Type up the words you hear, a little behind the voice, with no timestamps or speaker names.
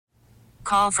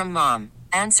Call from mom.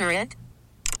 Answer it.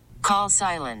 Call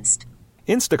silenced.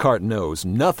 Instacart knows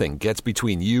nothing gets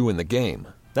between you and the game.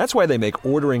 That's why they make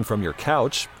ordering from your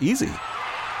couch easy.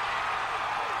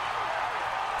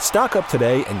 Stock up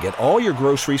today and get all your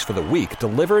groceries for the week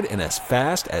delivered in as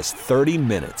fast as 30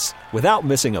 minutes without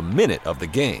missing a minute of the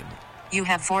game. You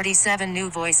have 47 new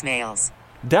voicemails.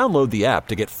 Download the app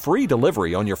to get free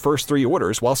delivery on your first 3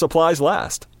 orders while supplies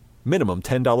last. Minimum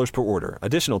 $10 per order.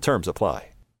 Additional terms apply.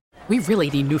 We really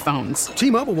need new phones.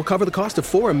 T-Mobile will cover the cost of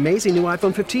 4 amazing new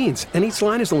iPhone 15s, and each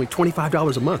line is only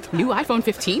 $25 a month. New iPhone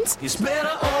 15s? It's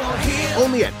better over here.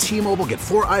 Only at T-Mobile, get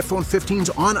 4 iPhone 15s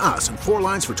on us and 4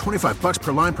 lines for $25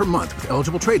 per line per month with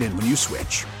eligible trade-in when you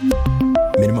switch.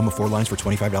 Minimum of 4 lines for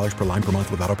 $25 per line per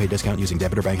month with autopay discount using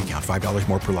debit or bank account. $5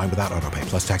 more per line without autopay,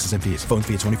 plus taxes and fees. Phone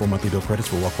fee at 24 monthly bill credits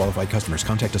for well-qualified customers.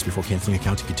 Contact us before canceling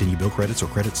account to continue bill credits or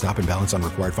credit stop and balance on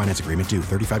required finance agreement due.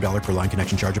 $35 per line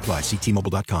connection charge applies. See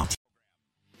T-Mobile.com.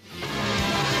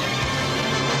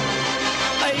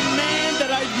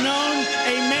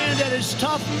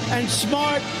 Tough and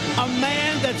smart, a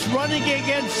man that's running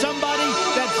against somebody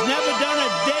that's never done a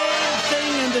damn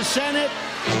thing in the Senate,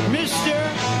 Mr.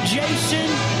 Jason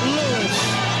Lewis.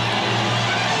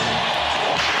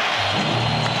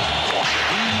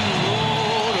 He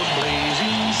rode a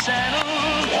blazing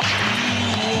saddle, he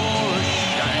wore a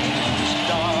shining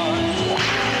star.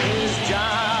 His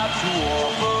job to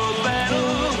offer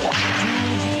battle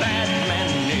to bad men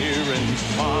near and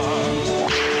far.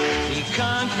 He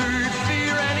conquered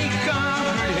fear and he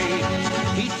conquered hate.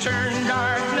 He turned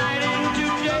dark night into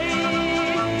day.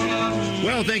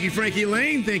 Well, thank you, Frankie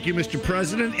Lane. Thank you, Mr.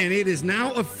 President. And it is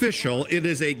now official. It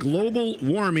is a global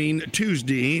warming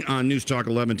Tuesday on News Talk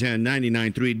 1110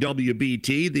 99.3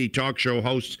 WBT. The talk show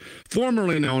host,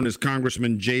 formerly known as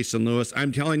Congressman Jason Lewis.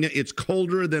 I'm telling you, it's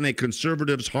colder than a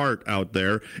conservative's heart out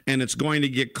there, and it's going to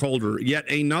get colder. Yet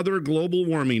another global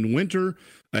warming winter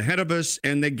ahead of us,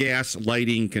 and the gas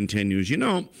lighting continues. You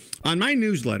know, on my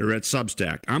newsletter at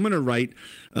Substack, I'm going to write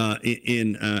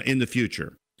in the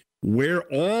future where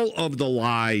all of the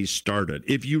lies started.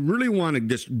 If you really want to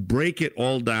just break it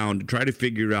all down to try to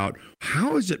figure out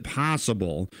how is it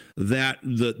possible that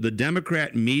the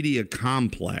Democrat media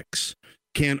complex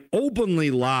can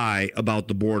openly lie about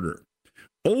the border,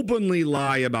 openly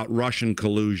lie about Russian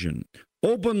collusion,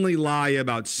 openly lie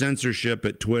about censorship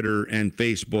at Twitter and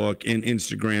Facebook and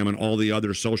Instagram and all the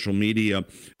other social media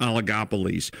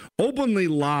oligopolies, openly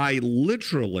lie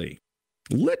literally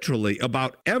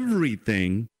about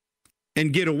everything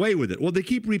and get away with it. Well, they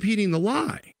keep repeating the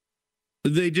lie.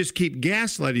 They just keep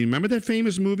gaslighting. Remember that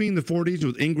famous movie in the 40s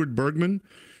with Ingrid Bergman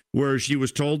where she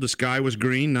was told the sky was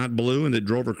green, not blue, and it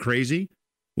drove her crazy?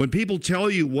 When people tell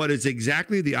you what is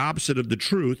exactly the opposite of the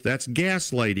truth, that's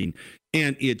gaslighting.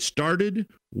 And it started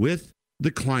with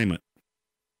the climate.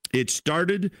 It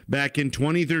started back in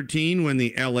 2013 when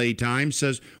the LA Times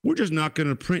says, we're just not going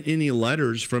to print any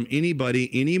letters from anybody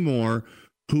anymore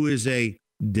who is a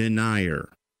denier.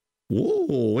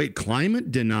 Whoa, wait,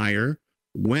 climate denier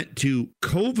went to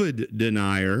COVID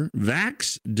denier,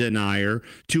 vax denier,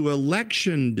 to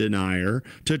election denier,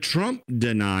 to Trump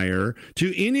denier,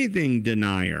 to anything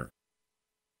denier.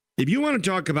 If you want to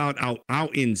talk about how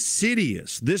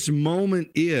insidious this moment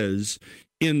is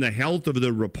in the health of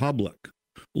the republic,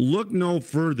 look no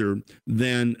further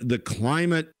than the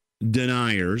climate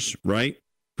deniers, right,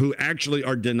 who actually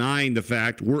are denying the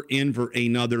fact we're in for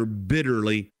another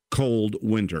bitterly cold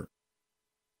winter.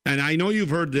 And I know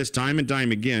you've heard this time and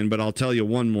time again, but I'll tell you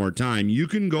one more time. You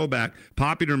can go back.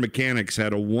 Popular Mechanics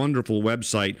had a wonderful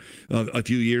website a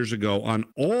few years ago on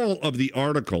all of the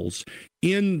articles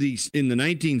in the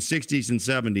 1960s and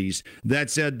 70s that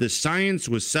said the science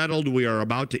was settled. We are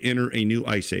about to enter a new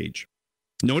ice age.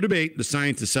 No debate. The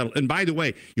science is settled. And by the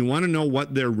way, you want to know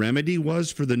what their remedy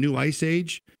was for the new ice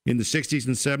age in the 60s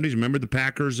and 70s? Remember the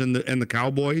Packers and the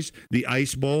Cowboys, the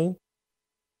Ice Bowl?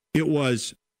 It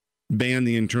was ban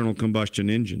the internal combustion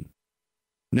engine.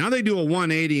 Now they do a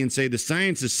 180 and say the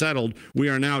science is settled. We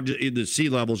are now, the sea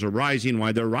levels are rising.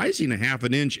 Why? They're rising a half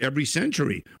an inch every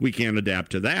century. We can't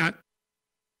adapt to that.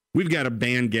 We've got to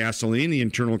ban gasoline, the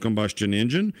internal combustion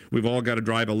engine. We've all got to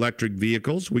drive electric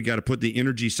vehicles. We got to put the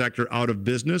energy sector out of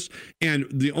business. And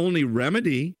the only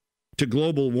remedy to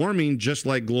global warming, just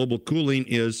like global cooling,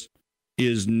 is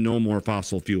no more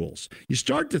fossil fuels. You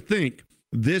start to think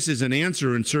this is an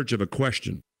answer in search of a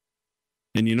question.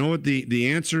 And you know what the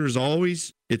answer is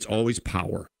always? It's always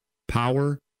power.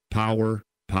 Power, power,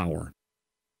 power.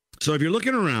 So if you're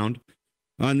looking around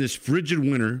on this frigid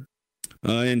winter,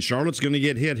 and Charlotte's going to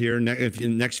get hit here in the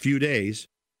next few days,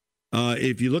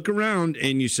 If you look around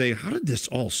and you say, how did this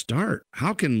all start?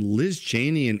 How can Liz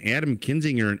Cheney and Adam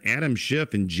Kinzinger and Adam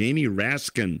Schiff and Jamie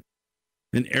Raskin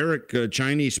and Eric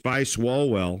Chinese Spy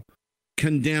Swalwell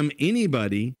condemn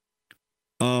anybody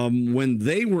when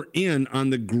they were in on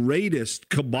the greatest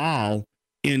cabal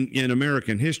in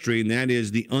American history, and that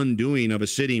is the undoing of a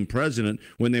sitting president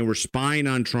when they were spying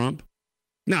on Trump?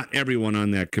 Not everyone on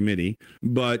that committee,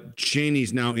 but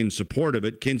Cheney's now in support of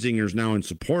it. Kinzinger's now in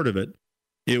support of it.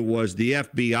 It was the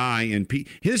FBI and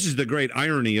this is the great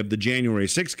irony of the January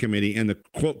 6th committee and the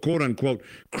quote unquote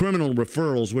criminal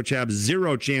referrals, which have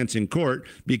zero chance in court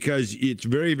because it's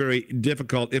very, very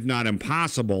difficult, if not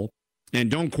impossible. And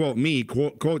don't quote me,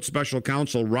 quote special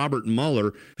counsel Robert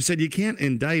Mueller, who said you can't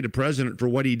indict a president for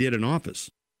what he did in office.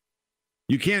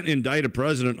 You can't indict a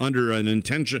president under an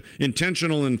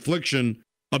intentional infliction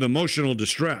of emotional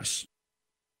distress,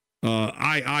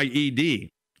 IIED.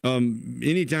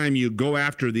 Anytime you go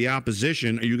after the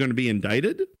opposition, are you going to be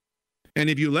indicted? And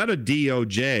if you let a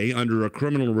DOJ under a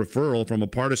criminal referral from a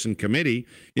partisan committee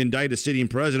indict a sitting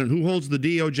president, who holds the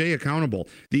DOJ accountable?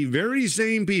 The very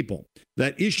same people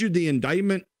that issued the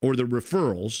indictment or the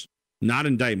referrals, not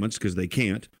indictments because they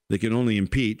can't, they can only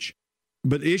impeach,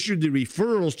 but issued the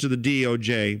referrals to the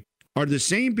DOJ are the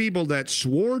same people that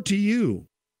swore to you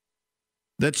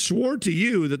that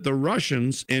the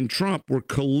Russians and Trump were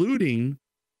colluding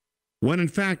when in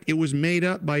fact it was made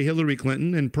up by Hillary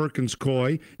Clinton and Perkins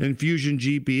Coie and Fusion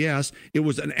GPS. It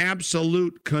was an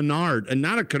absolute canard, and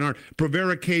not a canard,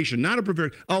 prevarication,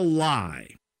 a lie.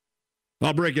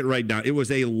 I'll break it right down. It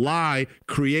was a lie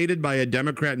created by a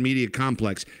Democrat media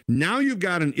complex. Now you've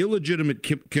got an illegitimate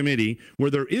committee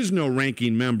where there is no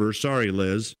ranking member. Sorry,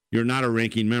 Liz, you're not a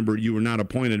ranking member. You were not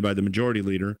appointed by the majority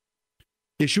leader.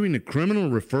 Issuing a criminal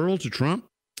referral to Trump.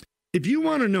 If you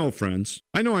want to know, friends,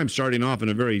 I know I'm starting off on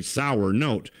a very sour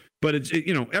note, but it's,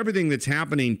 everything that's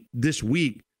happening this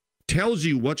week tells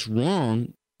you what's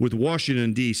wrong with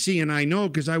Washington, D.C., and I know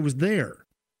because I was there.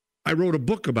 I wrote a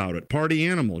book about it. Party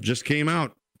Animal just came out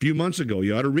a few months ago.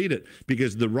 You ought to read it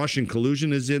because the Russian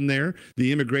collusion is in there.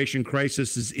 The immigration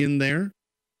crisis is in there.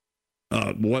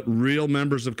 What real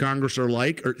members of Congress are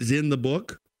like is in the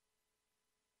book.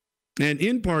 And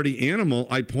in Party Animal,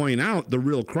 I point out the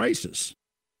real crisis.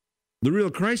 The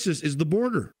real crisis is the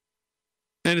border.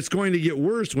 And it's going to get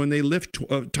worse when they lift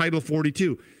Title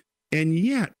 42. And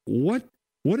yet, what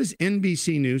is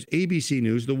NBC News, ABC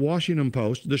News, the Washington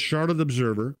Post, the Charlotte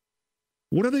Observer,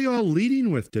 what are they all leading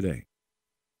with today?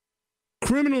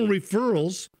 Criminal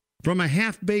referrals from a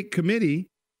half-baked committee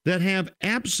that have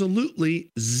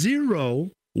absolutely zero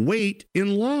weight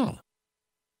in law.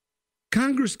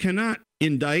 Congress cannot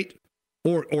indict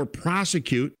or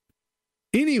prosecute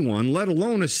anyone, let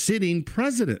alone a sitting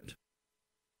president.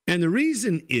 And the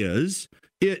reason is,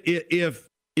 if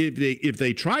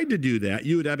they tried to do that,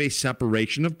 you would have a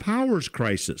separation of powers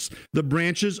crisis. The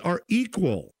branches are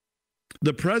equal.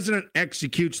 The president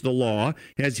executes the law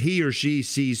as he or she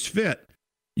sees fit.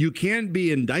 You can't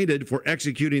be indicted for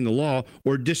executing the law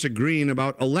or disagreeing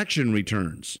about election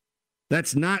returns.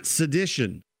 That's not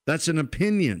sedition. That's an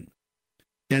opinion.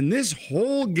 And this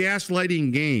whole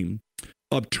gaslighting game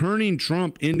of turning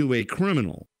Trump into a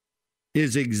criminal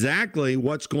is exactly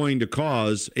what's going to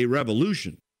cause a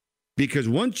revolution. Because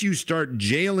once you start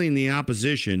jailing the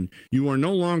opposition, you are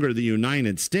no longer the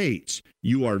United States.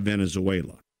 You are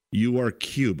Venezuela. You are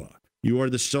Cuba. You are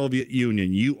the Soviet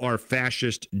Union. You are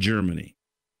fascist Germany.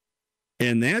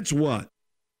 And that's what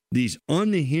these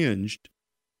unhinged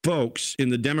folks in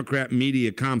the Democrat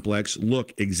media complex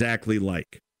look exactly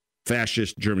like.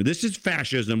 Fascist Germany. This is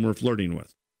fascism we're flirting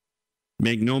with.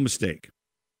 Make no mistake.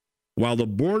 While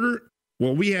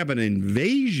we have an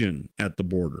invasion at the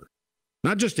border,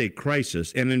 not just a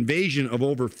crisis, an invasion of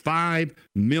over 5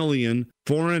 million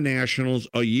foreign nationals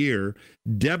a year,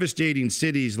 devastating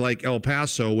cities like El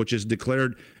Paso, which has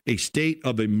declared a state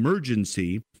of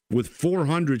emergency with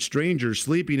 400 strangers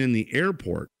sleeping in the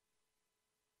airport.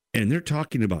 And they're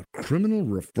talking about criminal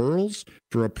referrals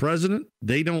for a president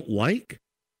they don't like.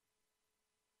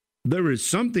 There is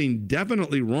something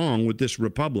definitely wrong with this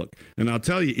republic. And I'll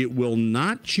tell you, it will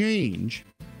not change.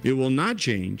 It will not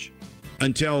change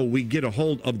until we get a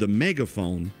hold of the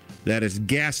megaphone that is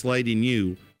gaslighting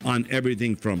you on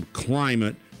everything from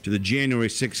climate to the January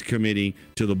 6th committee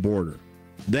to the border.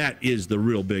 That is the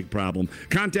real big problem.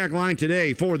 Contact line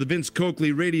today for the Vince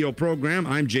Coakley radio program.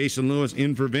 I'm Jason Lewis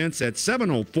in for Vince at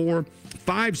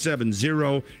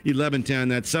 704-570-1110.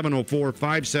 That's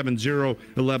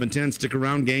 704-570-1110. Stick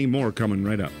around, gang. More coming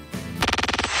right up.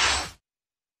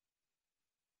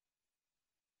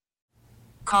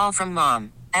 Call from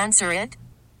mom. Answer it.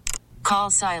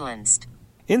 Call silenced.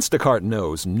 Instacart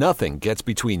knows nothing gets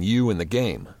between you and the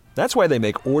game. That's why they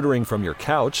make ordering from your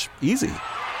couch easy.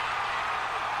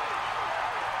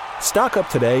 Stock up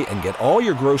today and get all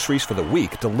your groceries for the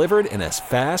week delivered in as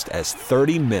fast as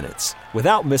 30 minutes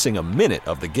without missing a minute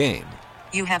of the game.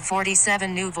 You have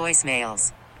 47 new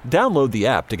voicemails. Download the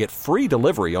app to get free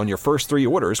delivery on your first 3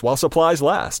 orders while supplies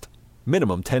last.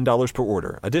 Minimum $10 per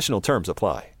order. Additional terms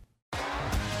apply.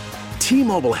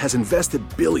 T-Mobile has invested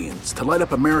billions to light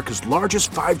up America's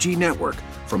largest 5G network,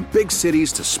 from big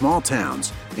cities to small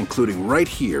towns, including right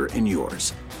here in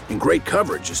yours. And great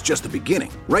coverage is just the beginning.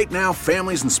 Right now,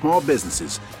 families and small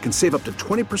businesses can save up to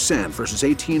 20% versus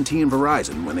AT&T and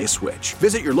Verizon when they switch.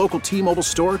 Visit your local T-Mobile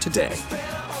store today.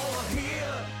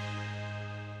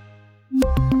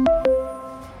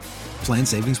 Plan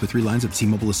savings with 3 lines of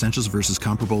T-Mobile Essentials versus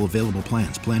comparable available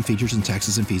plans. Plan features and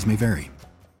taxes and fees may vary.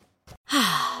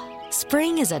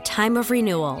 Spring is a time of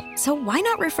renewal, so why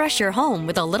not refresh your home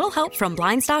with a little help from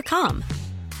Blinds.com?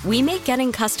 We make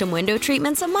getting custom window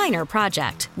treatments a minor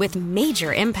project with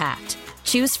major impact.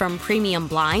 Choose from premium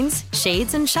blinds,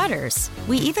 shades, and shutters.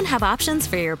 We even have options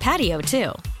for your patio,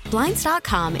 too.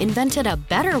 Blinds.com invented a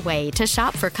better way to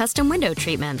shop for custom window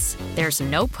treatments. There's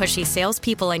no pushy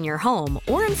salespeople in your home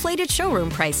or inflated showroom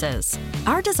prices.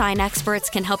 Our design experts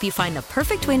can help you find the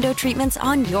perfect window treatments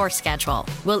on your schedule.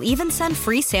 We'll even send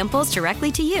free samples directly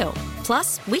to you.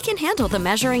 Plus, we can handle the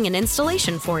measuring and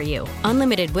installation for you.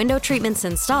 Unlimited window treatments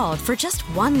installed for just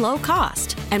one low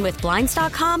cost. And with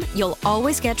Blinds.com, you'll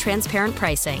always get transparent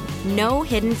pricing. No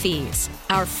hidden fees.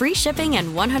 Our free shipping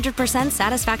and 100%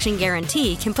 satisfaction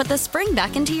guarantee can put the spring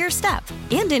back into your step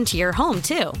and into your home,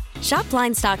 too. Shop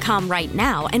Blinds.com right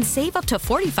now and save up to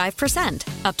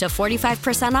 45%. Up to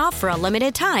 45% off for a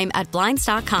limited time at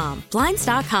Blinds.com.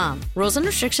 Blinds.com. Rules and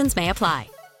restrictions may apply.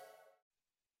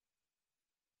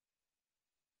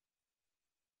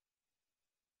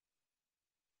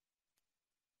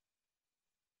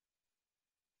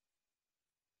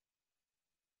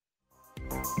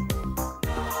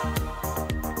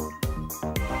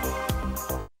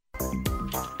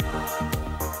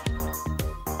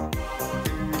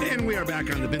 And we are back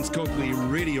on the Vince Coakley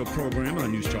radio program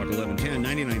on News Talk 1110,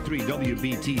 99.3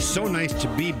 WBT. So nice to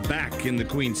be back in the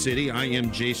Queen City. I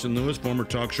am Jason Lewis, former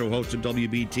talk show host of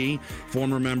WBT,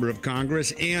 former member of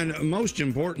Congress, and most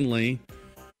importantly,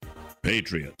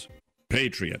 patriot.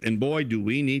 Patriot. And boy, do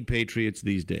we need patriots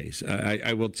these days.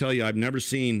 I will tell you, I've never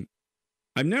seen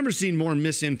more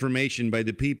misinformation by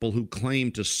the people who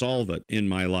claim to solve it in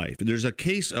my life. There's a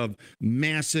case of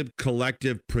massive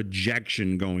collective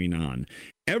projection going on.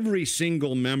 Every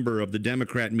single member of the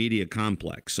Democrat media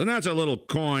complex, and that's a little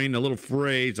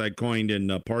phrase I coined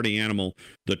in Party Animal,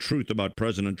 The Truth About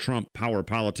President Trump, Power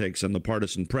Politics, and the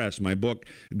Partisan Press, my book,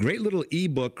 great little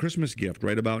ebook Christmas gift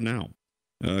right about now.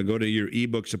 Go to your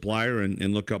ebook supplier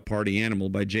and look up Party Animal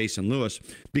by Jason Lewis,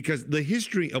 because the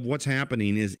history of what's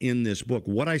happening is in this book.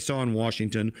 What I saw in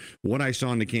Washington, what I saw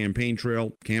on the campaign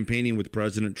trail, campaigning with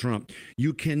President Trump.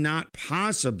 You cannot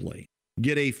possibly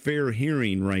get a fair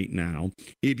hearing right now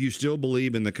if you still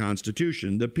believe in the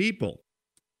Constitution. The people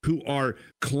who are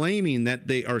claiming that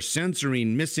they are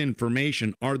censoring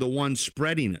misinformation are the ones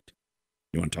spreading it.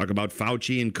 You want to talk about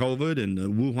Fauci and COVID and the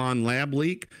Wuhan lab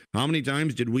leak? How many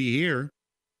times did we hear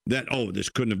that, oh, this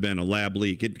couldn't have been a lab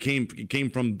leak? It came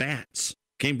from bats,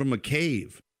 came from a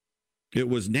cave. It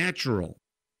was natural.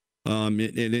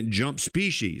 It jumped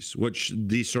species, which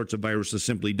these sorts of viruses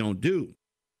simply don't do.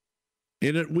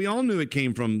 And we all knew it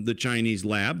came from the Chinese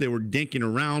lab. They were dinking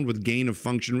around with gain of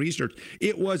function research.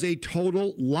 It was a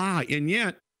total lie. And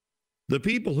yet, the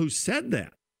people who said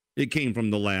that it came from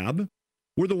the lab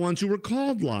were the ones who were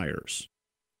called liars.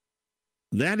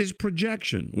 That is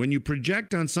projection. When you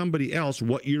project on somebody else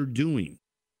what you're doing.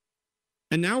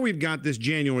 And now we've got this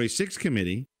January 6th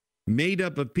committee made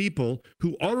up of people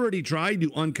who already tried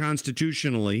to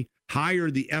unconstitutionally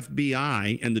hire the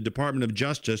FBI and the Department of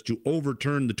Justice to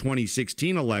overturn the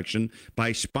 2016 election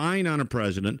by spying on a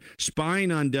president, spying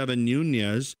on Devin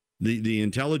Nunes, the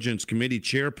Intelligence Committee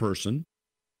chairperson,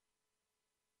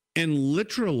 and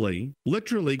literally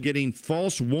getting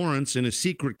false warrants in a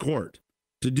secret court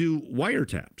to do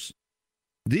wiretaps.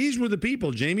 These were the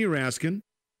people, Jamie Raskin,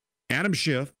 Adam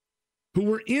Schiff, who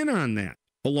were in on that,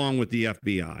 along with the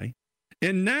FBI.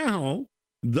 And now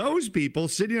those people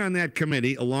sitting on that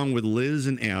committee, along with Liz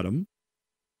and Adam,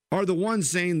 are the ones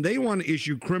saying they want to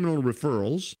issue criminal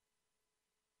referrals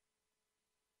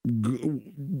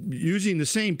using the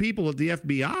same people at the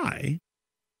FBI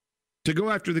to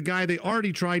go after the guy they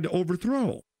already tried to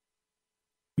overthrow.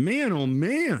 Man, oh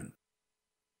man.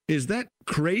 Is that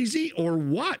crazy or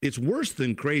what? It's worse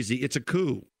than crazy. It's a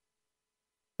coup.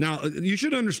 Now, you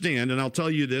should understand, and I'll tell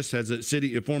you this as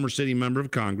a former city member of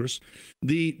Congress,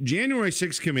 the January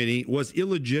 6th committee was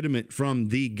illegitimate from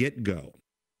the get-go.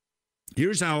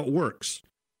 Here's how it works,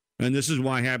 and this is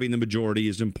why having the majority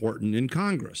is important in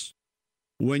Congress.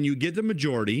 When you get the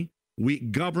majority, we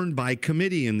govern by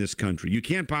committee in this country. You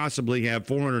can't possibly have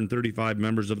 435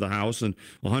 members of the House and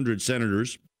 100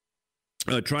 senators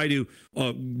try to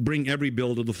bring every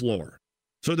bill to the floor.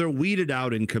 So they're weeded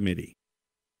out in committee.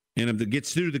 And if it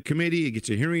gets through the committee, it gets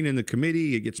a hearing in the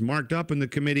committee, it gets marked up in the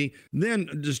committee, then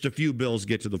just a few bills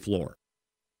get to the floor.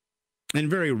 And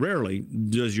very rarely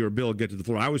does your bill get to the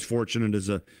floor. I was fortunate as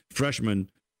a freshman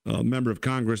member of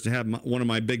Congress to have one of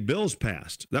my big bills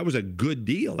passed. That was a good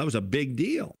deal. That was a big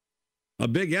deal. A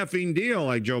big effing deal,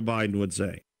 like Joe Biden would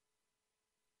say.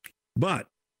 But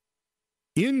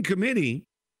in committee,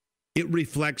 it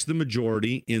reflects the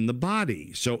majority in the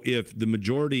body. So if the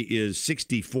majority is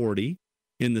 60-40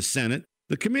 in the Senate,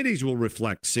 the committees will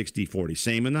reflect 60-40.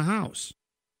 Same in the House.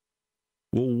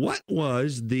 Well, what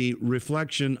was the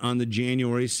reflection on the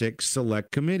January 6th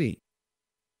Select Committee?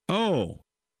 Oh,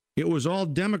 it was all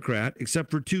Democrat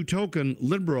except for two token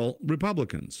liberal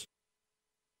Republicans.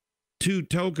 Two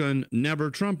token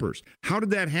never-Trumpers. How did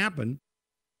that happen?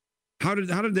 How did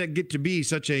that get to be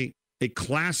such a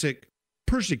classic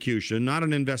persecution, not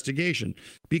an investigation?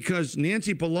 Because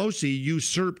Nancy Pelosi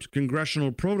usurped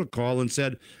congressional protocol and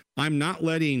said, I'm not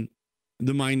letting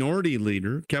the minority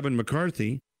leader, Kevin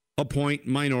McCarthy, appoint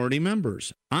minority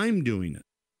members. I'm doing it.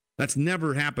 That's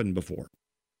never happened before,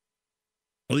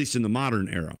 at least in the modern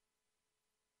era.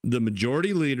 The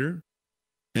majority leader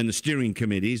and the steering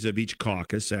committees of each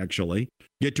caucus actually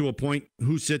get to appoint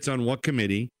who sits on what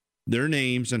committee, their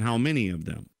names, and how many of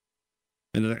them.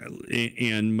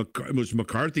 And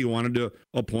McCarthy wanted to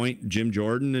appoint Jim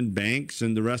Jordan and Banks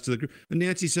and the rest of the group. And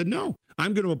Nancy said, no,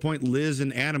 I'm going to appoint Liz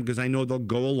and Adam because I know they'll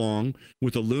go along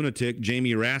with the lunatic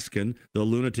Jamie Raskin, the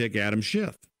lunatic Adam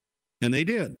Schiff. And they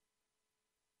did.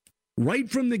 Right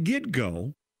from the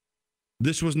get-go,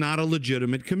 this was not a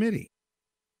legitimate committee.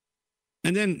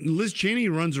 And then Liz Cheney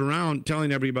runs around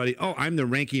telling everybody, oh, I'm the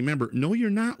ranking member. No, you're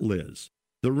not, Liz.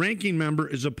 The ranking member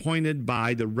is appointed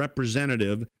by the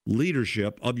representative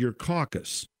leadership of your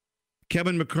caucus.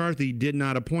 Kevin McCarthy did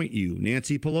not appoint you.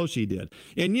 Nancy Pelosi did.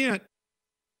 And yet,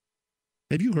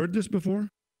 have you heard this before?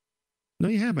 No,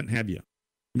 you haven't, have you?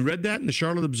 You read that in the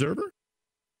Charlotte Observer?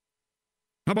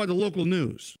 How about the local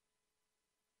news?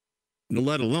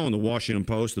 Let alone the Washington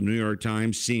Post, the New York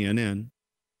Times, CNN.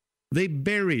 They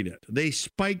buried it. They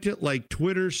spiked it like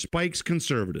Twitter spikes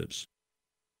conservatives.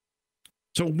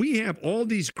 So we have all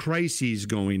these crises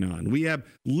going on. We have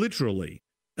literally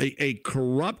a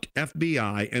corrupt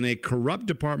FBI and a corrupt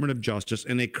Department of Justice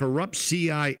and a corrupt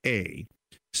CIA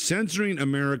censoring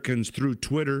Americans through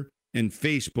Twitter and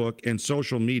Facebook and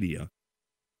social media.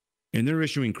 And they're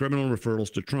issuing criminal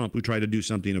referrals to Trump, who tried to do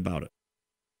something about it.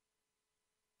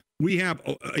 We have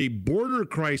a border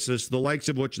crisis, the likes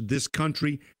of which this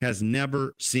country has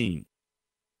never seen.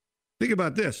 Think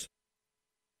about this.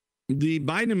 The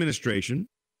Biden administration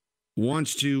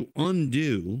wants to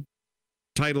undo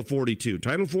Title 42.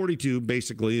 Title 42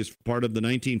 basically is part of the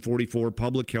 1944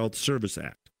 Public Health Service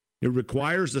Act. It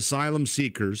requires asylum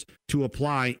seekers to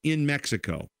apply in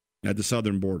Mexico at the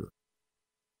southern border,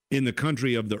 in the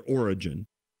country of their origin,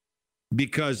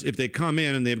 because if they come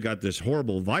in and they've got this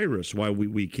horrible virus, why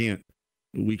we can't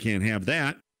have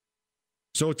that.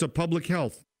 So it's a public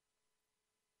health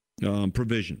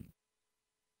provision.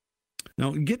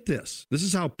 Now, get this. This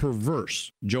is how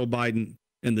perverse Joe Biden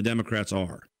and the Democrats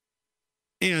are.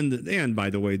 And by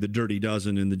the way, the dirty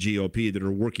dozen in the GOP that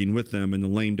are working with them in the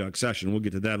lame duck session. We'll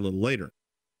get to that a little later.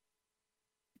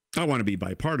 I want to be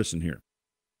bipartisan here.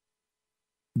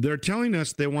 They're telling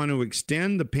us they want to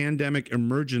extend the pandemic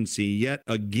emergency yet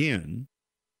again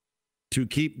to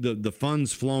keep the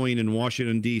funds flowing in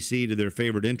Washington, D.C. to their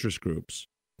favorite interest groups.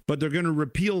 But they're going to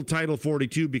repeal Title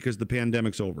 42 because the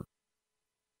pandemic's over.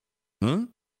 Huh?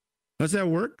 Does that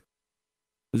work?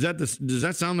 Does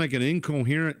that sound like an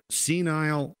incoherent,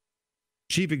 senile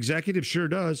chief executive? Sure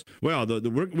does. Well,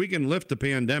 we can lift the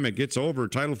pandemic. It's over.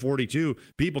 Title 42,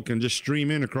 people can just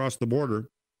stream in across the border.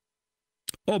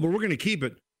 Oh, but we're going to keep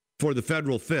it for the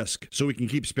federal fisc so we can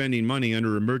keep spending money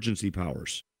under emergency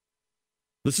powers.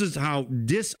 This is how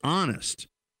dishonest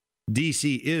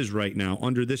D.C. is right now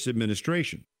under this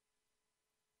administration.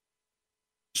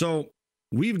 So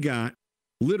we've got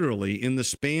literally in the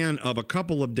span of a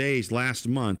couple of days last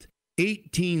month,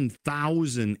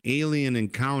 18,000 alien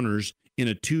encounters in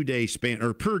a 2-day span,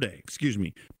 or per day,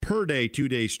 2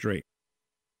 days straight.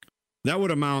 That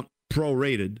would amount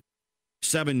prorated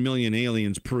 7 million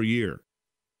aliens per year.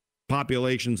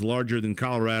 populations larger than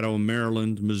Colorado,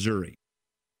 Maryland, Missouri.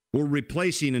 We're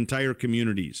replacing entire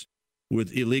communities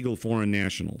with illegal foreign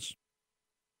nationals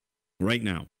right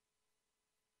now.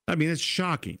 I mean, it's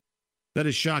shocking. That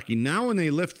is shocking. Now when they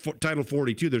lift Title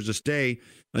 42, there's a stay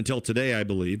until today, I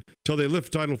believe. Till they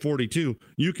lift Title 42,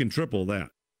 you can triple that.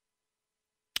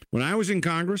 When I was in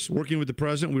Congress working with the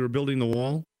president, we were building the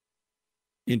wall.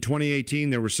 In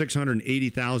 2018, there were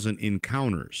 680,000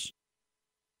 encounters.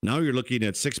 Now you're looking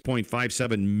at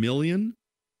 6.57 million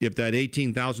if that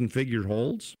 18,000 figure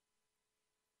holds.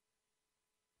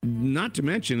 Not to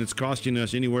mention it's costing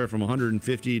us anywhere from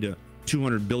 $150 to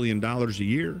 $200 billion a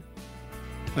year.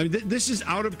 I mean, this is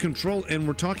out of control, and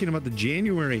we're talking about the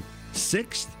January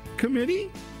 6th committee?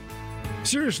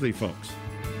 Seriously, folks,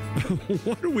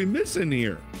 what are we missing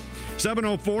here?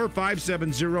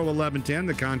 704-570-1110,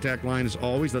 the contact line is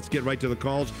always. Let's get right to the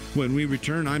calls when we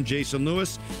return. I'm Jason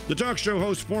Lewis, the talk show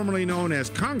host formerly known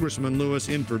as Congressman Lewis,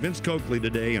 in for Vince Coakley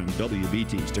today on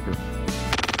WBT. Stick around.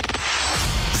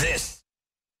 This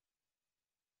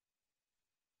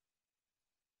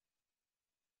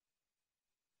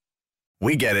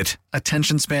We get it.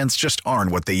 Attention spans just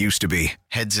aren't what they used to be.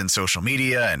 Heads in social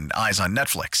media and eyes on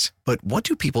Netflix. But what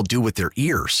do people do with their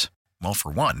ears? Well,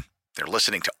 for one, they're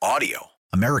listening to audio.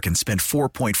 Americans spend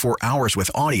 4.4 hours with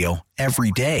audio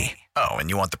every day. Oh, and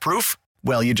you want the proof?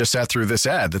 Well, you just sat through this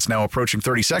ad that's now approaching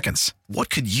 30 seconds. What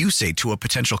could you say to a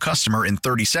potential customer in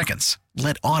 30 seconds?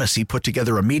 Let Odyssey put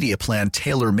together a media plan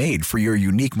tailor-made for your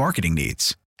unique marketing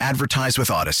needs. Advertise with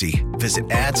Odyssey.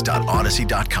 Visit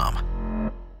ads.odyssey.com.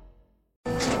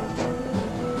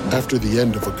 After the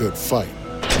end of a good fight,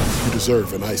 you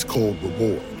deserve an ice-cold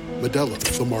reward. Modelo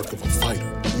is the mark of a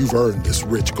fighter. You've earned this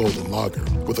rich golden lager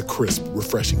with a crisp,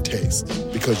 refreshing taste.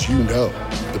 Because you know,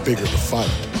 the bigger the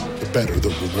fight, the better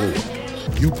the reward.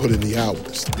 You put in the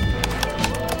hours,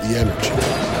 the energy,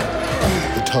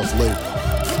 the tough labor.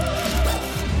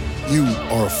 You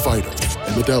are a fighter,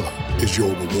 and Modelo is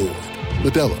your reward.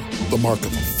 Modelo, the mark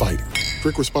of a fighter.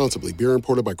 Drink responsibly. Beer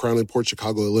imported by Crown Imports,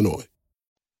 Chicago, Illinois.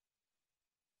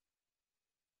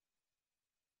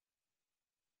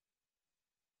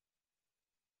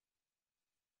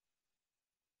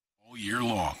 Year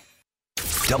long.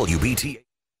 WBT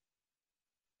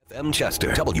FM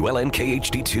Chester,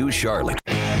 WLNKHD2 Charlotte.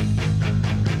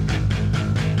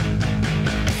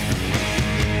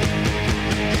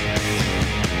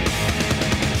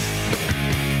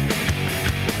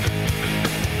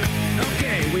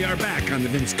 Okay, we are back on the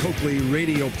Vince Coakley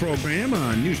radio program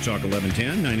on News Talk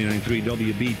 1110, 99.3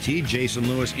 WBT. Jason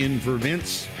Lewis in for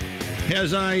Vince,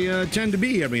 as I tend to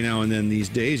be every now and then these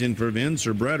days, in for Vince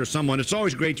or Brett or someone. It's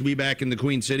always great to be back in the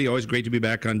Queen City, always great to be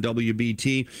back on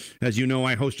WBT. As you know,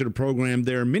 I hosted a program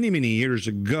there many, many years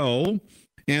ago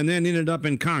and then ended up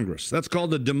in Congress. That's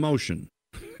called a demotion.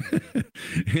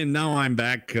 And now I'm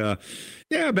back,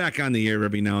 back on the air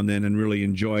every now and then and really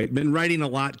enjoy it. Been writing a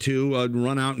lot, too.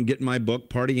 Run out and get my book,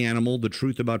 Party Animal, The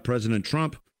Truth About President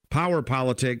Trump, Power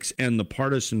Politics, and the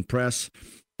Partisan Press.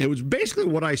 It was basically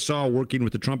what I saw working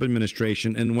with the Trump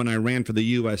administration and when I ran for the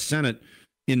U.S. Senate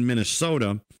in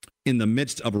Minnesota in the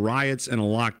midst of riots and a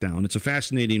lockdown. It's a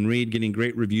fascinating read, getting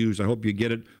great reviews. I hope you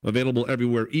get it. Available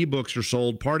everywhere ebooks are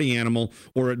sold, Party Animal,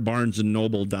 or at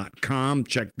barnesandnoble.com.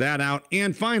 Check that out.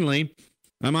 And finally,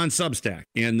 I'm on Substack,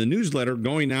 and the newsletter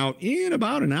going out in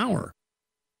about an hour.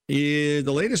 The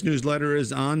latest newsletter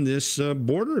is on this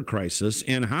border crisis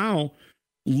and how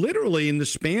literally in the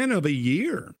span of a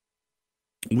year,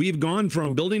 we've gone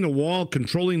from building a wall,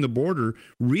 controlling the border,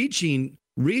 reaching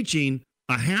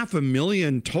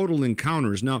 500,000 total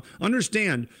encounters. Now,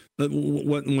 understand that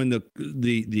when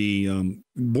the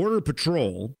Border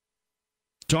Patrol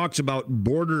talks about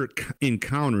border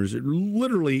encounters, it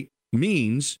literally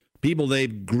means people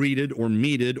they've greeted or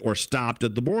meted or stopped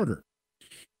at the border.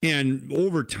 And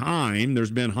over time, there's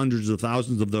been hundreds of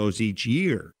thousands of those each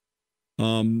year.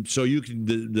 So you could,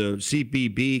 the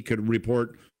CBP could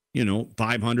report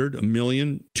 500, 1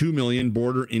 million, 2 million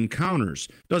border encounters.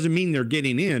 Doesn't mean they're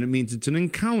getting in. It means it's an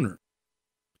encounter.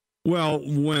 Well,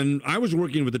 when I was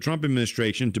working with the Trump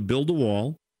administration to build a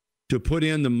wall, to put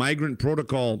in the migrant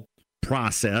protocol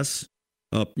process,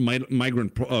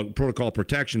 migrant protocol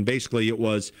protection, basically it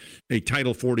was a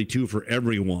Title 42 for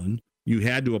everyone. You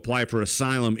had to apply for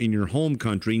asylum in your home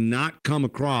country, not come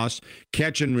across,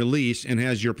 catch and release, and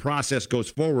as your process goes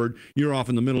forward, you're off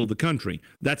in the middle of the country.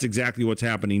 That's exactly what's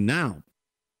happening now.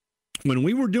 When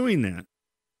we were doing that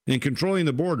and controlling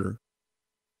the border,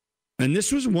 and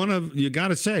this was one of, you got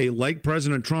to say, like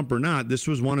President Trump or not, this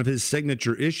was one of his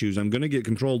signature issues. I'm going to get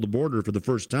control of the border for the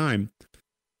first time.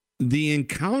 The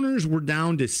encounters were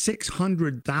down to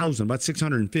 600,000, about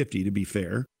 650 to be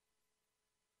fair.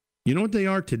 You know what they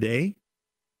are today?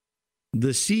 The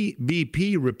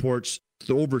CBP reports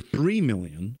over 3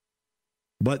 million,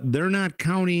 but they're not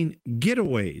counting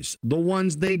getaways, the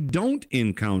ones they don't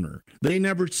encounter, they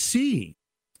never see,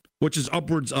 which is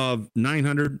upwards of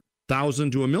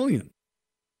 900,000 to 1 million.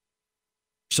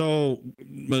 So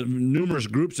numerous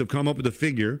groups have come up with a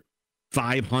figure,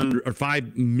 500 or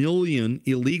 5 million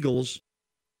illegals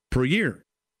per year.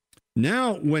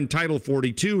 Now, when Title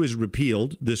 42 is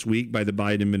repealed this week by the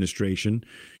Biden administration,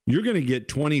 you're going to get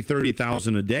 20,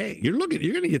 30,000 a day. You're going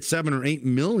to get 7 or 8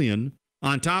 million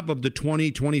on top of the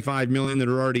 20, 25 million that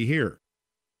are already here.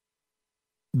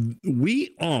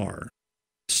 We are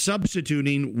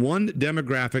substituting one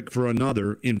demographic for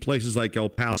another in places like El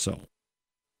Paso,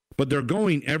 but they're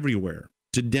going everywhere,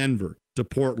 to Denver, to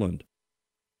Portland,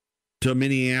 to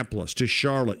Minneapolis, to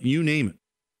Charlotte, you name it.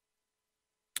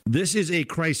 This is a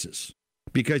crisis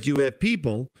because you have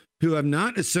people who have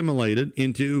not assimilated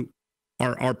into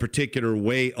our particular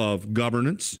way of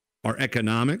governance, our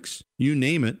economics, you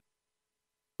name it.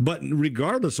 But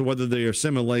regardless of whether they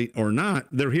assimilate or not,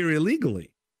 they're here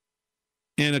illegally.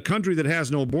 And a country that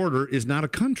has no border is not a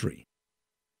country.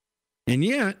 And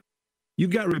yet,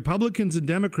 you've got Republicans and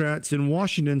Democrats in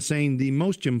Washington saying the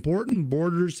most important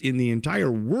borders in the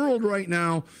entire world right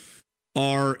now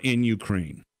are in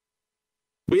Ukraine.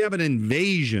 We have an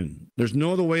invasion. There's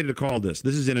no other way to call this.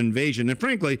 This is an invasion. And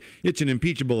frankly, it's an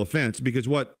impeachable offense because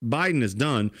what Biden has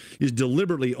done is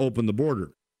deliberately open the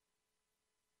border.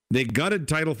 They gutted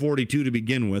Title 42 to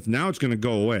begin with. Now it's going to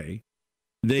go away.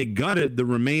 They gutted the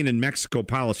Remain in Mexico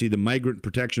policy, the Migrant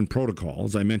Protection Protocol,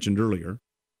 as I mentioned earlier.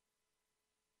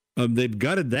 They've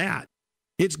gutted that.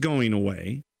 It's going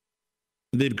away.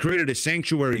 They've created a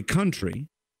sanctuary country.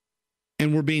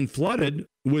 And we're being flooded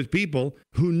with people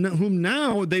whom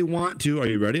now they want to, are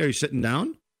you ready? Are you sitting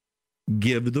down?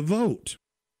 Give the vote.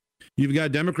 You've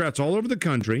got Democrats all over the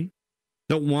country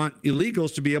that want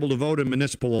illegals to be able to vote in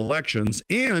municipal elections.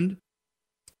 And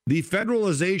the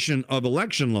federalization of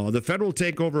election law, the federal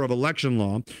takeover of election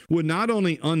law, would not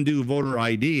only undo voter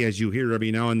ID, as you hear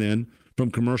every now and then from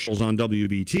commercials on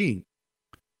WBT,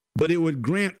 but it would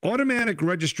grant automatic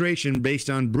registration based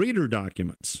on breeder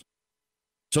documents.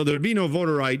 So there'd be no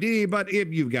voter ID, but if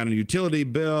you've got a utility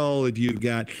bill, if you've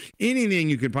got anything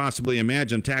you could possibly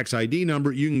imagine, tax ID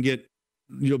number,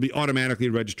 you'll be automatically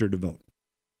registered to vote.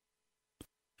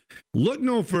 Look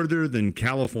no further than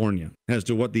California as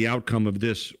to what the outcome of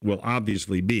this will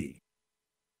obviously be.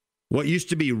 What used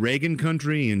to be Reagan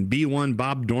country and B1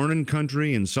 Bob Dornan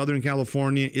country in Southern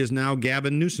California is now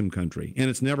Gavin Newsom country, and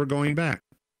it's never going back.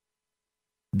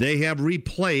 They have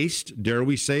replaced, dare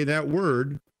we say that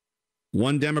word,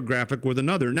 one demographic with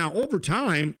another. Now, over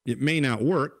time, it may not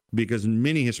work because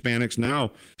many Hispanics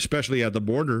now, especially at the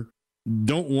border,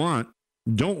 don't want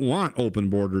open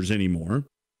borders anymore.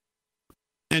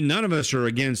 And none of us are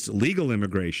against legal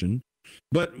immigration.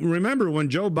 But remember, when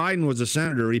Joe Biden was a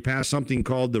senator, he passed something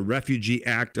called the Refugee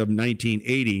Act of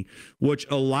 1980, which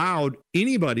allowed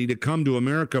anybody to come to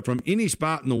America from any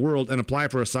spot in the world and apply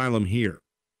for asylum here.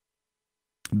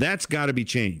 That's got to be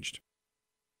changed.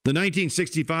 The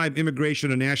 1965 Immigration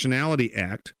and Nationality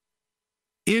Act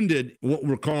ended what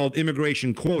were called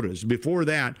immigration quotas. Before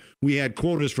that, we had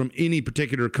quotas from any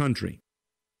particular country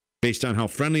based on how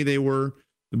friendly they were,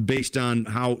 based on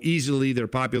how easily their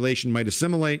population might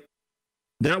assimilate.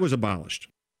 That was abolished.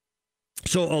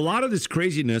 So a lot of this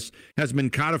craziness has been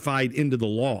codified into the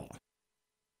law.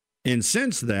 And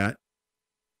since that,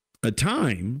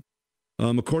 according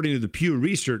to the Pew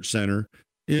Research Center,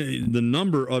 the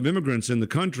number of immigrants in the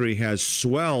country has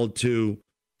swelled to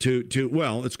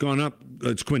it's gone up,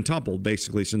 it's quintupled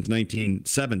basically since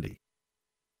 1970.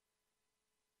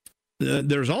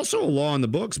 There's also a law in the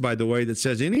books, by the way, that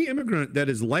says any immigrant that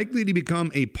is likely to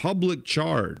become a public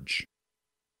charge,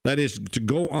 that is to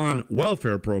go on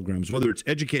welfare programs, whether it's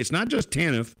education, it's not just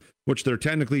TANF, which they're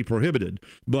technically prohibited,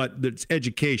 but it's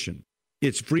education.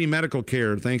 It's free medical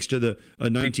care thanks to the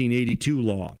 1982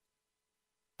 law.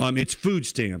 It's food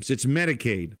stamps, it's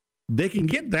Medicaid. They can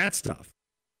get that stuff.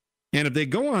 And if they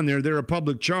go on there, they're a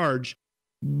public charge,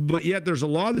 but yet there's a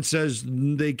law that says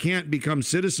they can't become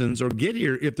citizens or get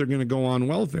here if they're going to go on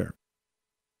welfare.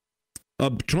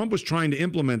 Trump was trying to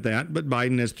implement that, but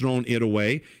Biden has thrown it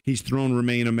away. He's thrown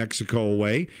Remain in Mexico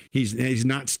away. He's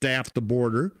not staffed the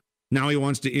border. Now he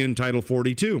wants to end Title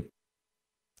 42,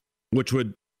 which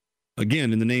would,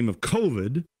 again, in the name of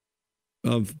COVID,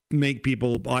 make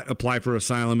people apply for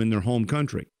asylum in their home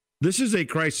country. This is a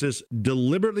crisis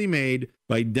deliberately made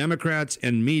by Democrats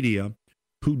and media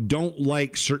who don't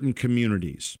like certain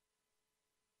communities,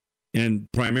 and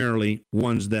primarily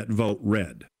ones that vote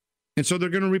red. And so they're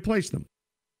going to replace them.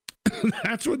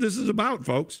 That's what this is about,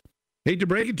 folks. Hate to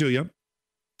break it to you.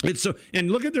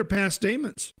 And look at their past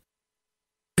statements.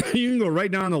 You can go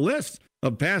right down the list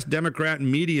of past Democrat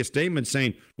and media statements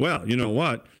saying, well, you know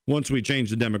what? Once we change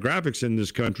the demographics in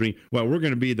this country, well, we're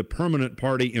going to be the permanent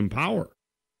party in power.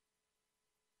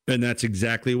 And that's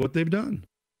exactly what they've done.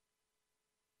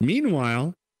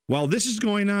 Meanwhile, while this is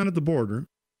going on at the border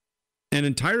and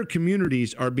entire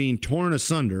communities are being torn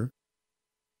asunder,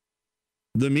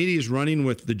 the media is running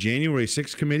with the January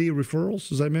 6th committee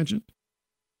referrals, as I mentioned.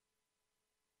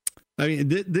 I mean,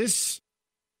 this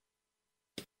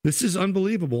is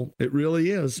unbelievable. It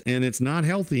really is. And it's not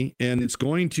healthy. And it's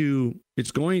splitting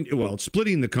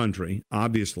the country,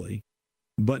 obviously.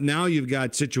 But now you've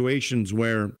got situations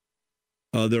where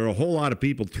there are a whole lot of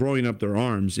people throwing up their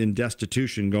arms in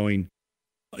destitution going,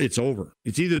 it's over.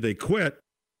 It's either they quit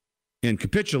and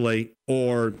capitulate,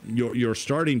 or you're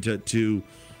starting to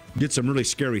get some really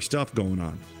scary stuff going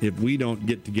on if we don't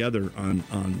get together on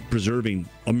preserving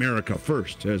America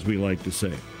first, as we like to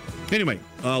say. Anyway,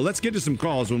 let's get to some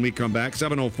calls when we come back.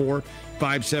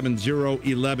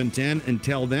 704-570-1110.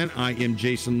 Until then, I am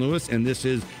Jason Lewis, and this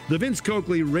is the Vince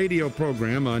Coakley radio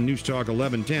program on News Talk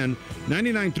 1110,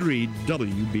 99.3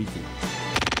 WBT.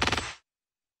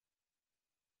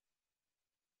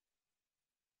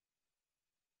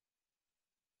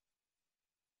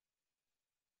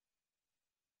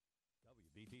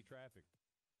 WBT traffic.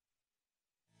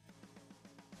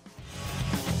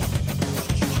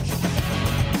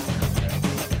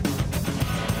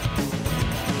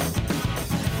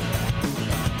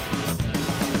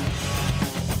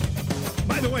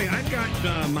 By the way, I've got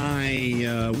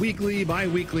my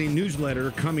bi-weekly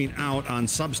newsletter coming out on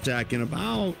Substack in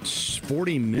about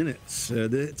 40 minutes.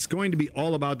 It's going to be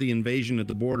all about the invasion at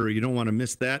the border. You don't want to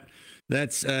miss that.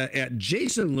 That's at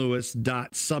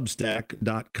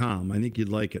jasonlewis.substack.com. I think you'd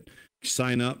like it.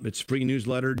 Sign up. It's free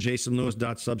newsletter,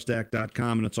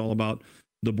 jasonlewis.substack.com, and it's all about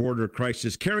the border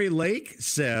crisis. Carrie Lake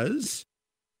says,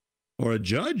 or a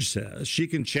judge says, she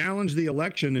can challenge the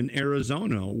election in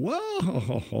Arizona.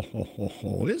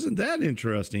 Whoa, isn't that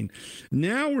interesting?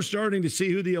 Now we're starting to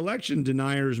see who the election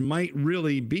deniers might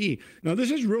really be. Now, this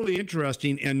is really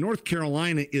interesting, and North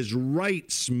Carolina is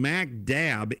right smack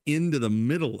dab into the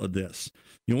middle of this.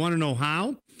 You want to know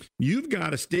how? You've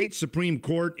got a state Supreme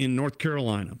Court in North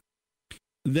Carolina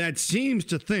that seems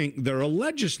to think they're a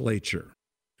legislature.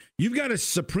 You've got a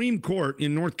Supreme Court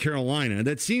in North Carolina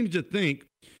that seems to think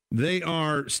they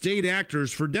are state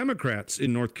actors for Democrats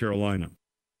in North Carolina.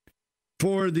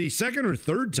 For the second or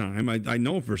third time, I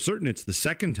know for certain it's the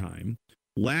second time,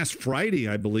 last Friday,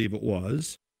 I believe it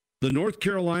was, the North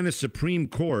Carolina Supreme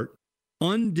Court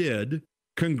undid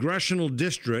congressional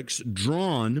districts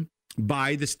drawn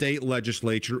by the state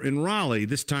legislature in Raleigh,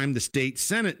 this time the state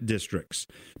Senate districts.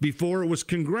 Before it was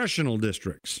congressional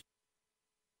districts.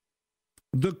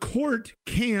 The court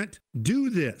can't do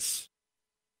this.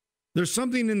 There's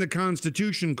something in the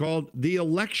Constitution called the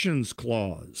Elections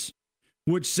Clause,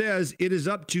 which says it is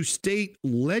up to state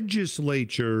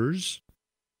legislatures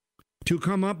to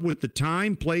come up with the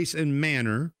time, place, and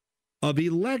manner of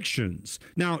elections.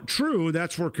 Now, true,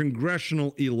 that's for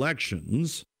congressional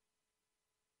elections,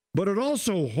 but it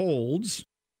also holds,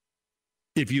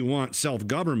 if you want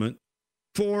self-government,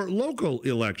 for local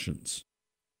elections.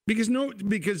 Because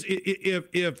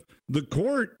if the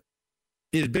court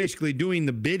is basically doing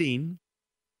the bidding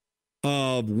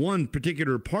of one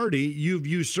particular party, you've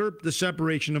usurped the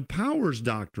separation of powers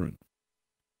doctrine.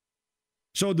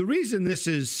 So the reason this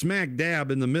is smack dab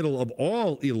in the middle of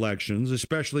all elections,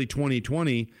 especially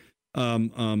 2020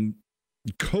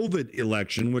 COVID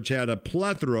election, which had a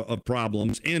plethora of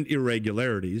problems and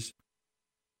irregularities,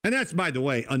 and that's, by the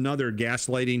way, another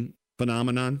gaslighting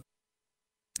phenomenon.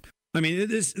 I mean,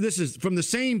 this is from the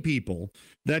same people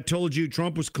that told you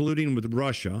Trump was colluding with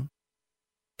Russia,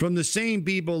 from the same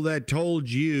people that told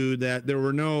you that there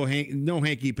were no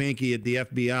hanky-panky at the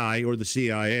FBI or the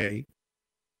CIA,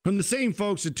 from the same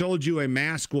folks that told you a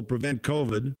mask will prevent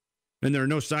COVID and there are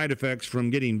no side effects from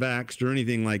getting vaxxed or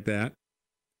anything like that,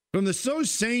 from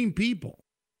those same people,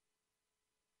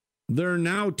 they're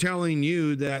now telling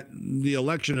you that the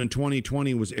election in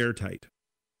 2020 was airtight.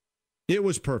 It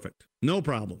was perfect. No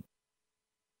problem.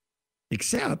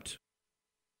 Except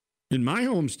in my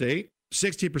home state,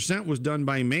 60% was done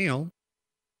by mail,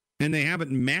 and they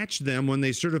haven't matched them when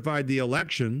they certified the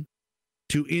election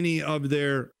to any of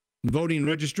their voting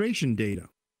registration data,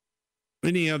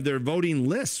 any of their voting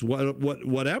lists,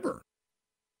 whatever.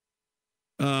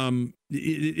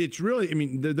 It's really, I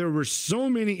mean, there were so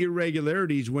many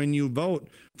irregularities when you vote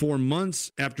for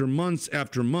months after months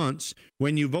after months,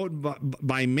 when you vote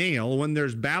by mail, when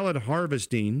there's ballot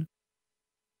harvesting,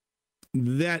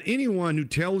 that anyone who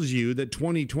tells you that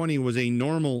 2020 was a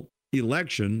normal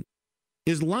election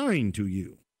is lying to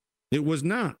you. It was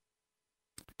not.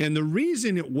 And the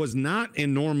reason it was not a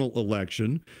normal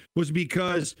election was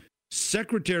because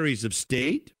secretaries of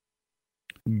state,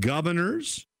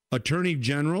 governors, attorney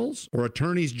generals, or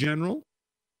attorneys general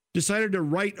decided to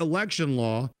write election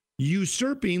law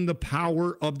usurping the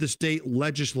power of the state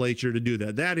legislature to do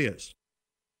that. That is,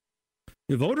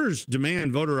 if voters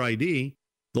demand voter ID,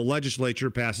 the legislature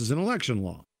passes an election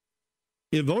law.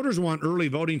 If voters want early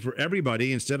voting for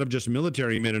everybody instead of just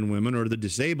military men and women or the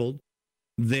disabled,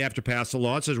 they have to pass a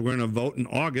law that says we're going to vote in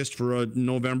August for a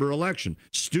November election.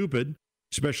 Stupid,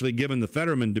 especially given the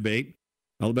Fetterman debate.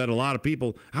 I'll bet a lot of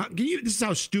people, this is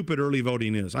how stupid early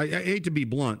voting is. I hate to be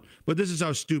blunt, but this is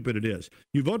how stupid it is.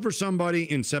 You vote for somebody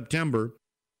in September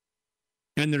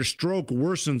and their stroke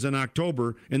worsens in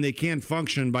October and they can't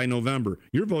function by November.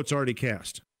 Your vote's already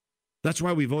cast. That's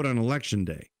why we vote on election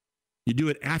day. You do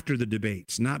it after the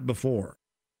debates, not before.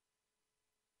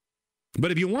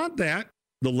 But if you want that,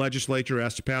 the legislature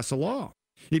has to pass a law.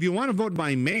 If you want to vote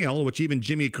by mail, which even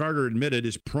Jimmy Carter admitted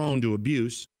is prone to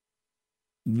abuse,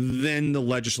 then the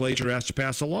legislature has to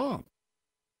pass a law.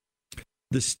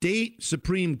 The state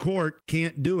Supreme Court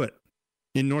can't do it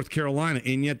in North Carolina,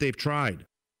 and yet they've tried.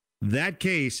 That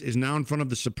case is now in front of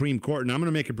the Supreme Court, and I'm going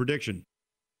to make a prediction.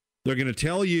 They're going to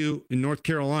tell you in North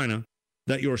Carolina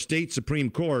that your state Supreme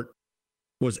Court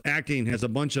was acting as a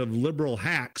bunch of liberal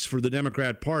hacks for the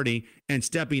Democrat Party and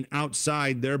stepping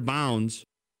outside their bounds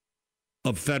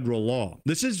of federal law.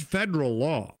 This is federal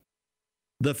law.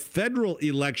 The Federal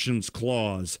Elections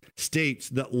Clause states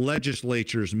that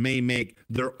legislatures may make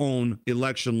their own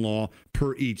election law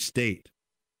per each state.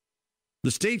 The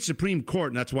state Supreme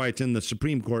Court, and that's why it's in the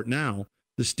Supreme Court now,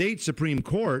 the state Supreme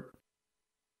Court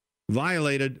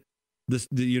violated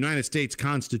the United States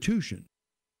Constitution.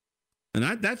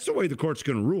 And that's the way the court's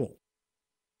going to rule.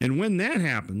 And when that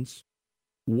happens,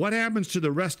 what happens to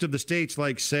the rest of the states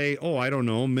like, say,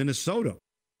 Minnesota,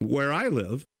 where I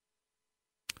live,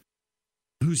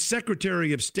 whose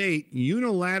Secretary of State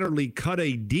unilaterally cut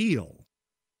a deal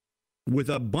with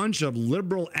a bunch of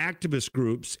liberal activist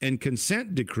groups and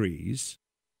consent decrees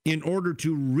in order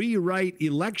to rewrite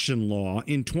election law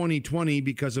in 2020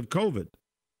 because of COVID?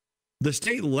 The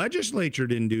state legislature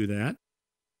didn't do that.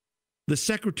 The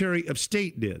Secretary of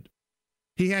State did.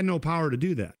 He had no power to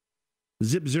do that.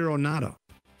 Zip, zero, nada.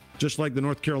 Just like the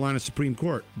North Carolina Supreme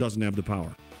Court doesn't have the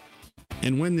power.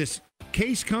 And when this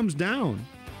case comes down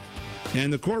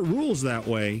and the court rules that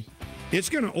way, it's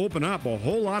going to open up a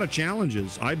whole lot of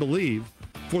challenges, I believe,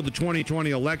 for the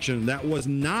 2020 election that was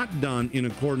not done in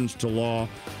accordance to law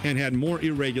and had more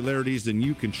irregularities than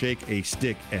you can shake a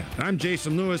stick at. I'm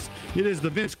Jason Lewis. It is the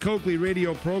Vince Coakley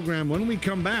radio program. When we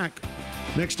come back,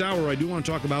 next hour, I do want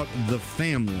to talk about the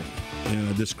family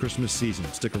this Christmas season.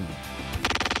 Stick around.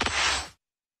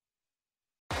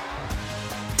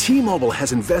 T-Mobile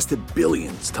has invested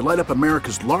billions to light up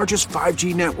America's largest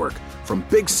 5G network, from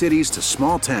big cities to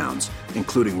small towns,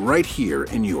 including right here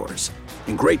in yours.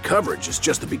 And great coverage is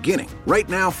just the beginning. Right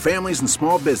now, families and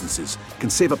small businesses can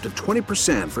save up to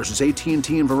 20% versus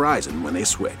AT&T and Verizon when they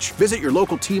switch. Visit your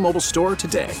local T-Mobile store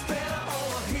today.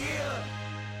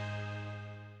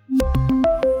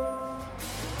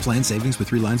 Plan savings with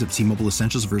 3 lines of T-Mobile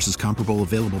Essentials versus comparable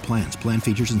available plans. Plan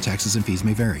features and taxes and fees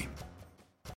may vary.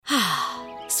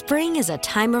 Spring is a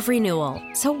time of renewal,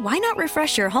 so why not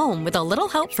refresh your home with a little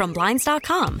help from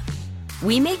Blinds.com?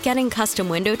 We make getting custom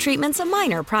window treatments a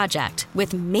minor project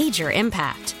with major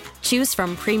impact. Choose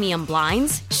from premium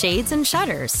blinds, shades, and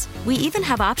shutters. We even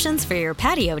have options for your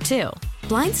patio, too.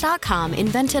 Blinds.com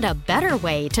invented a better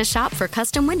way to shop for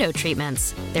custom window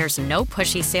treatments. There's no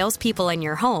pushy salespeople in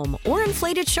your home or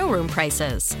inflated showroom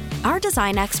prices. Our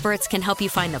design experts can help you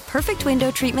find the perfect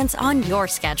window treatments on your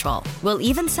schedule. We'll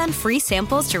even send free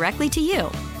samples directly to you.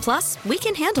 Plus, we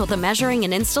can handle the measuring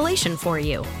and installation for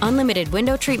you. Unlimited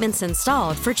window treatments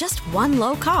installed for just one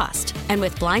low cost. And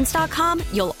with Blinds.com,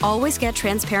 you'll always get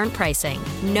transparent pricing.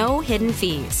 No hidden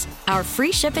fees. Our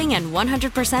free shipping and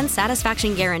 100%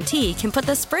 satisfaction guarantee can put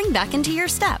the spring back into your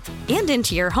step and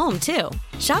into your home, too.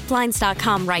 Shop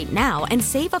Blinds.com right now and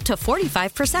save up to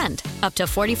 45%. Up to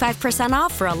 45%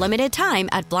 off for a limited time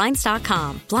at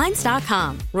Blinds.com.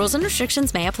 Blinds.com. Rules and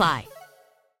restrictions may apply.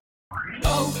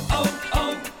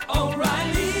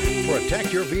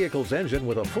 Protect your vehicle's engine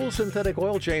with a full synthetic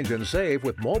oil change and save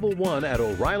with Mobile One at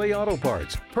O'Reilly Auto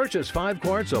Parts. Purchase 5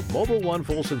 quarts of Mobile One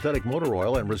full synthetic motor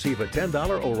oil and receive a $10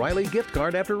 O'Reilly gift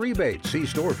card after rebate. See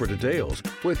store for details.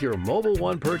 With your Mobile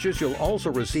One purchase, you'll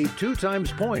also receive 2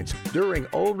 times points during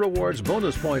O Rewards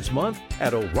Bonus Points Month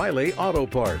at O'Reilly Auto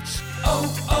Parts.